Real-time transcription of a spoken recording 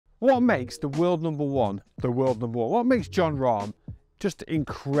What makes the world number one the world number one? What makes Jon Rahm just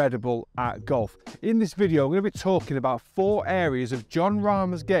incredible at golf? In this video, I'm going to be talking about 4 areas of Jon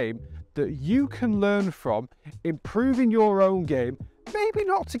Rahm's game that you can learn from, improving your own game, maybe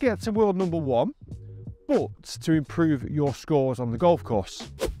not to get to world number one, but to improve your scores on the golf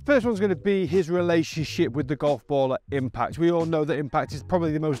course. First one's going to be his relationship with the golf ball at impact. We all know that impact is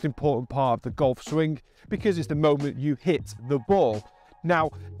probably the most important part of the golf swing because it's the moment you hit the ball.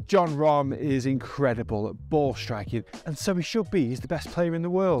 Now, Jon Rahm is incredible at ball striking, and so he should be. He's the best player in the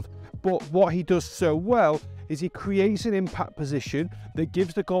world. But what he does so well is he creates an impact position that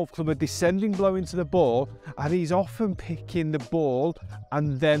gives the golf club a descending blow into the ball, and he's often picking the ball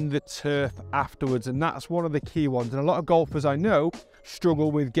and then the turf afterwards, and that's one of the key ones. And a lot of golfers I know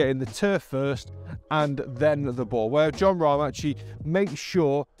struggle with getting the turf first and then the ball, where Jon Rahm actually makes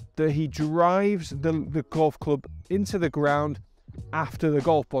sure that he drives the golf club into the ground after the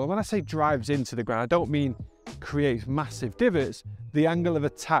golf ball. And when I say drives into the ground, I don't mean creates massive divots. The angle of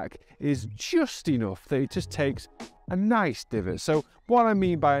attack is just enough that it just takes a nice divot. So what I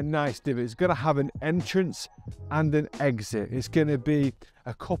mean by a nice divot is going to have an entrance and an exit. It's going to be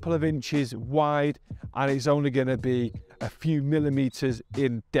a couple of inches wide, and it's only going to be a few millimeters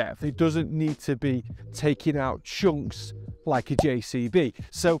in depth. It doesn't need to be taking out chunks like a JCB.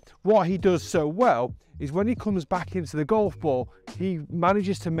 So what he does so well is when he comes back into the golf ball, he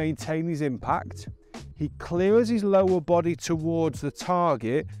manages to maintain his impact. He clears his lower body towards the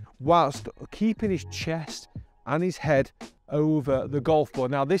target whilst keeping his chest and his head over the golf ball.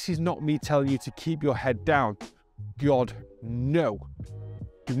 Now, this is not me telling you to keep your head down. God, no.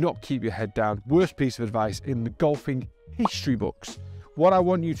 Do not keep your head down. Worst piece of advice in the golfing history books. What I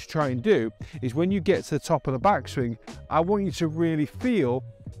want you to try and do is when you get to the top of the backswing, I want you to really feel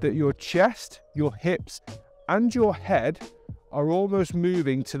that your chest, your hips, and your head are almost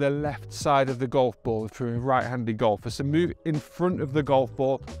moving to the left side of the golf ball for a right-handed golfer. So move in front of the golf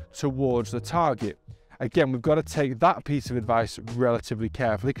ball towards the target. Again, we've got to take that piece of advice relatively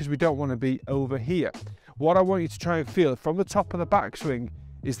carefully because we don't want to be over here. What I want you to try and feel from the top of the backswing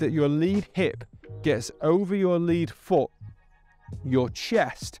is that your lead hip gets over your lead foot, your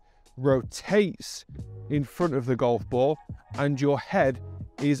chest rotates in front of the golf ball, and your head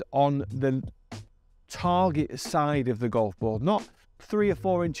is on the target side of the golf ball, not 3 or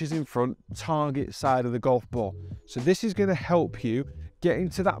 4 inches in front, target side of the golf ball. So this is going to help you get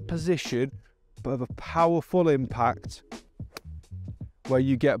into that position of a powerful impact where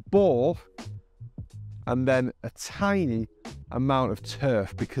you get ball and then a tiny amount of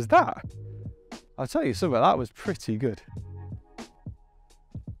turf, because that, I'll tell you something, that was pretty good.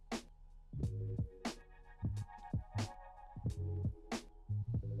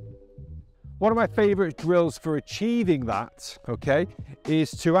 One of my favorite drills for achieving that, okay, is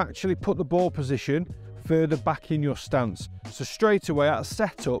to actually put the ball position further back in your stance. So straight away at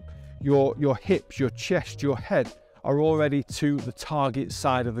setup, your hips, your chest, your head are already to the target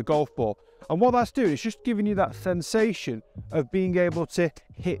side of the golf ball. And what that's doing is just giving you that sensation of being able to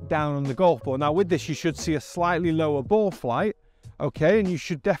hit down on the golf ball. Now with this, you should see a slightly lower ball flight, okay, and you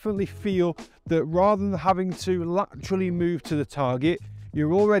should definitely feel that rather than having to laterally move to the target,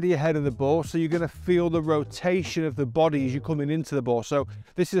 you're already ahead of the ball, so you're going to feel the rotation of the body as you're coming into the ball. So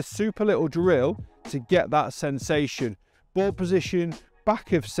this is a super little drill to get that sensation. Ball position,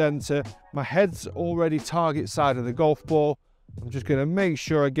 back of center, my head's already target side of the golf ball. I'm just going to make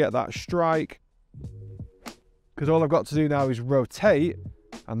sure I get that strike, because all I've got to do now is rotate,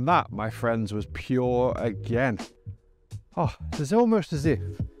 and that, my friends, was pure again. Oh, it's almost as if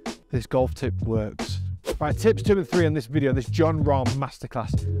this golf tip works. Right, tips 2 and 3 in this video, this Jon Rahm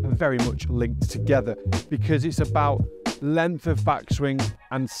masterclass, are very much linked together because it's about length of backswing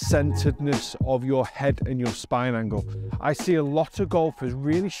and centeredness of your head and your spine angle. I see a lot of golfers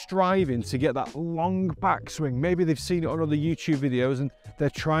really striving to get that long backswing. Maybe they've seen it on other YouTube videos and they're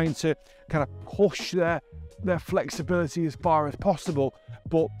trying to kind of push their flexibility as far as possible,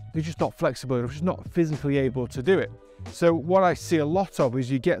 but they're just not flexible, they're just not physically able to do it. So what I see a lot of is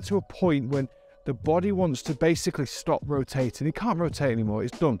you get to a point when the body wants to basically stop rotating. It can't rotate anymore,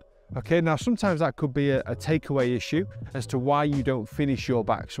 it's done. Okay, now sometimes that could be a takeaway issue as to why you don't finish your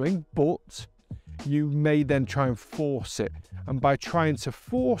backswing, but you may then try and force it. And by trying to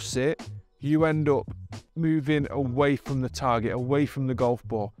force it, you end up moving away from the target, away from the golf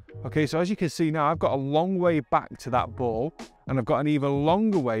ball. Okay, so as you can see now, I've got a long way back to that ball, and I've got an even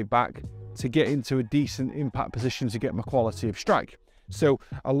longer way back to get into a decent impact position to get my quality of strike. So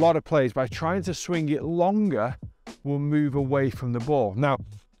a lot of players, by trying to swing it longer, will move away from the ball. Now,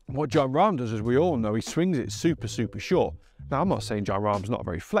 What Jon Rahm does, as we all know, he swings it super, super short. Now, I'm not saying Jon Rahm's not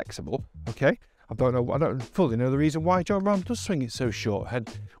very flexible, okay? I don't fully know the reason why Jon Rahm does swing it so short.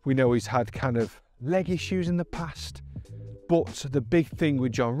 We know he's had kind of leg issues in the past, but the big thing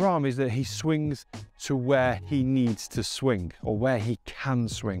with Jon Rahm is that he swings to where he needs to swing, or where he can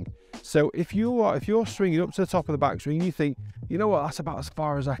swing. So if you're swinging up to the top of the backswing and you think, you know what, that's about as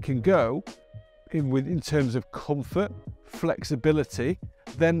far as I can go in terms of comfort, flexibility,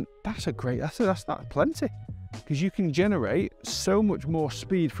 then that's plenty, because you can generate so much more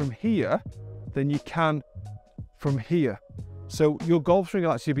speed from here than you can from here. So your golf swing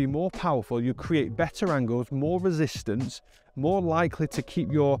will actually be more powerful. You create better angles, more resistance, more likely to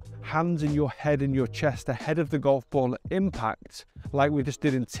keep your hands and your head and your chest ahead of the golf ball at impact, like we just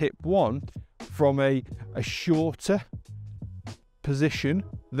did in tip 1, from a shorter position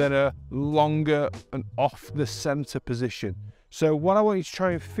than a longer and off the center position. So what I want you to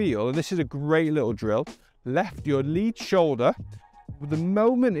try and feel, and this is a great little drill, left your lead shoulder, the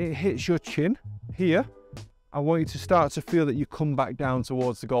moment it hits your chin here, I want you to start to feel that you come back down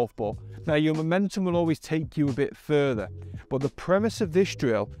towards the golf ball. Now, your momentum will always take you a bit further, but the premise of this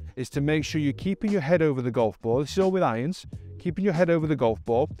drill is to make sure you're keeping your head over the golf ball. This is all with irons, keeping your head over the golf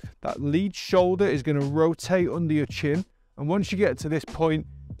ball. That lead shoulder is going to rotate under your chin, and once you get to this point,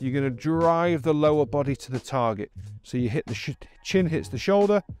 you're going to drive the lower body to the target. So you hit the chin hits the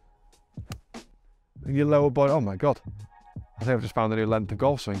shoulder, and your lower body, oh my God, I think I've just found a new length of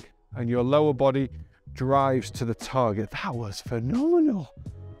golf swing, and your lower body drives to the target. That was phenomenal.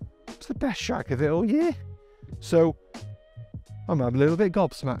 It's the best shot of it all year. So I'm a little bit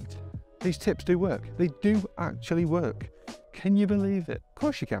gobsmacked. These tips do work. They do actually work. Can you believe it? Of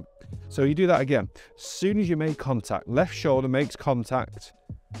course you can. So you do that again. As soon as you make contact, left shoulder makes contact,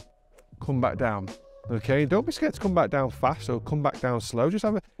 come back down. Okay, don't be scared to come back down fast or come back down slow. Just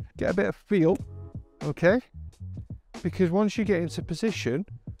get a bit of feel, okay? Because once you get into position,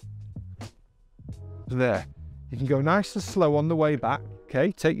 there, you can go nice and slow on the way back.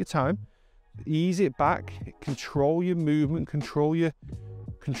 Okay, take your time, ease it back, control your movement, control your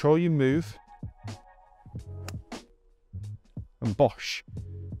move, and bosh,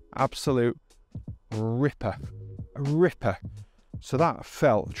 absolute ripper, a ripper. So that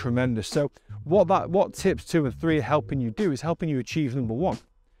felt tremendous. So what tips 2 and 3 are helping you do is helping you achieve number 1.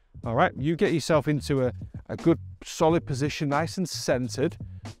 All right, you get yourself into a good solid position, nice and centered,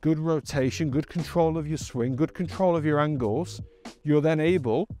 good rotation, good control of your swing, good control of your angles. You're then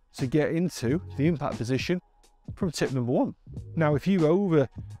able to get into the impact position from tip number 1. Now, if you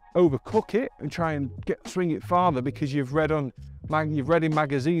overcook it and try and swing it farther because you've read in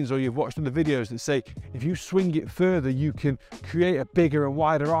magazines or you've watched other videos that say if you swing it further, you can create a bigger and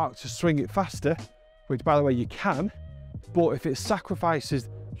wider arc to swing it faster, which by the way you can, but if it sacrifices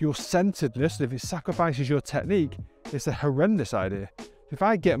your centeredness, if it sacrifices your technique, it's a horrendous idea. If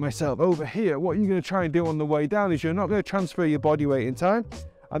I get myself over here, what you're going to try and do on the way down is you're not going to transfer your body weight in time,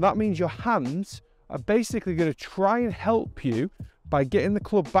 and that means your hands are basically going to try and help you by getting the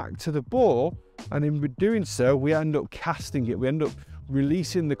club back to the ball, and in doing so, we end up casting it. We end up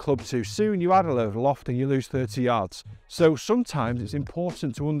releasing the club too soon. You add a load of loft and you lose 30 yards. So sometimes it's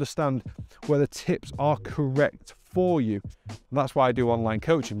important to understand whether tips are correct for you. And that's why I do online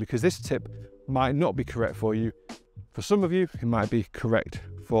coaching, because this tip might not be correct for you. For some of you, it might be correct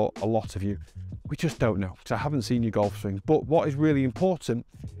for a lot of you. We just don't know, because I haven't seen your golf swing. But what is really important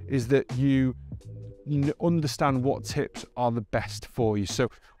is that you understand what tips are the best for you. So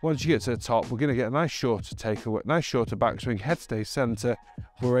once you get to the top, we're going to get a nice shorter takeaway, nice shorter backswing, head stays center.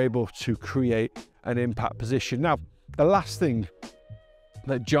 We're able to create an impact position. Now, the last thing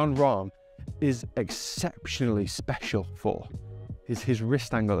that Jon Rahm is exceptionally special for is his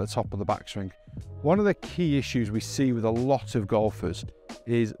wrist angle at the top of the backswing. One of the key issues we see with a lot of golfers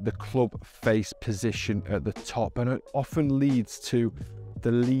is the club face position at the top, and it often leads to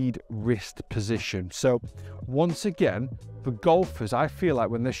the lead wrist position. So once again, for golfers, I feel like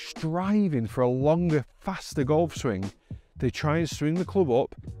when they're striving for a longer, faster golf swing, they try and swing the club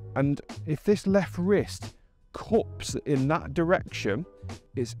up, and if this left wrist cups in that direction,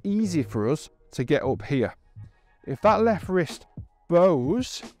 it's easy for us to get up here. If that left wrist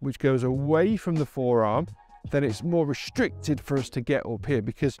bows, which goes away from the forearm, then it's more restricted for us to get up here,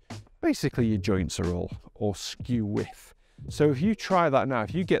 because basically your joints are all skew with. So if you try that now,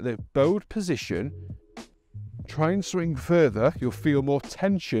 if you get the bowed position, try and swing further, you'll feel more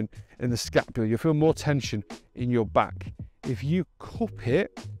tension in the scapula, you'll feel more tension in your back. If you cup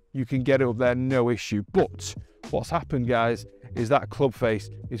it, you can get it up there, no issue. But what's happened, guys, is that club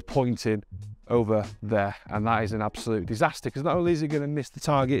face is pointing over there, and that is an absolute disaster because not only is it going to miss the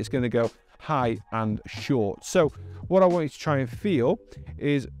target, it's going to go high and short. So what I want you to try and feel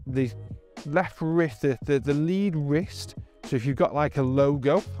is the left wrist, the lead wrist. So if you've got like a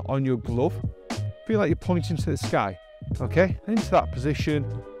logo on your glove, feel like you're pointing to the sky, okay? Into that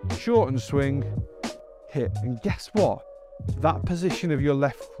position, shorten swing, hit. And guess what? That position of your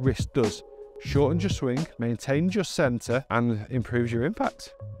left wrist does. Shortens your swing, maintains your center, and improves your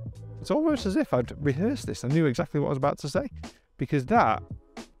impact. It's almost as if I'd rehearsed this. I knew exactly what I was about to say, because that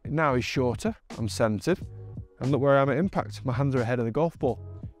now is shorter, I'm centered, and look where I am at impact. My hands are ahead of the golf ball.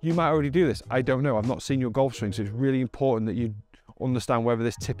 You might already do this. I don't know. I've not seen your golf swing, so it's really important that you understand whether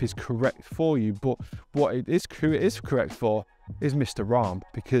this tip is correct for you. But what it is correct for is Mr. Rahm,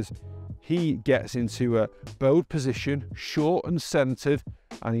 because he gets into a bowed position, short and centered,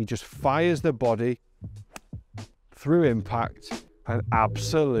 and he just fires the body through impact and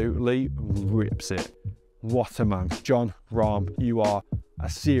absolutely rips it. What a man. Jon Rahm, you are a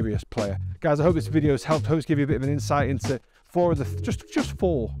serious player. Guys, I hope this video has helped. I hope it's give you a bit of an insight into just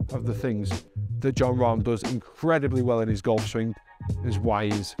four of the things that Jon Rahm does incredibly well in his golf swing, is why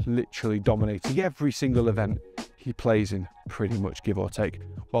he's literally dominating every single event he plays in, pretty much, give or take.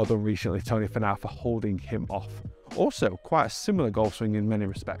 Well done recently, Tony Finau, for holding him off. Also, quite a similar golf swing in many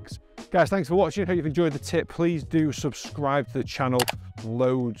respects. Guys, thanks for watching. Hope you've enjoyed the tip. Please do subscribe to the channel.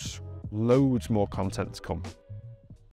 Loads more content to come.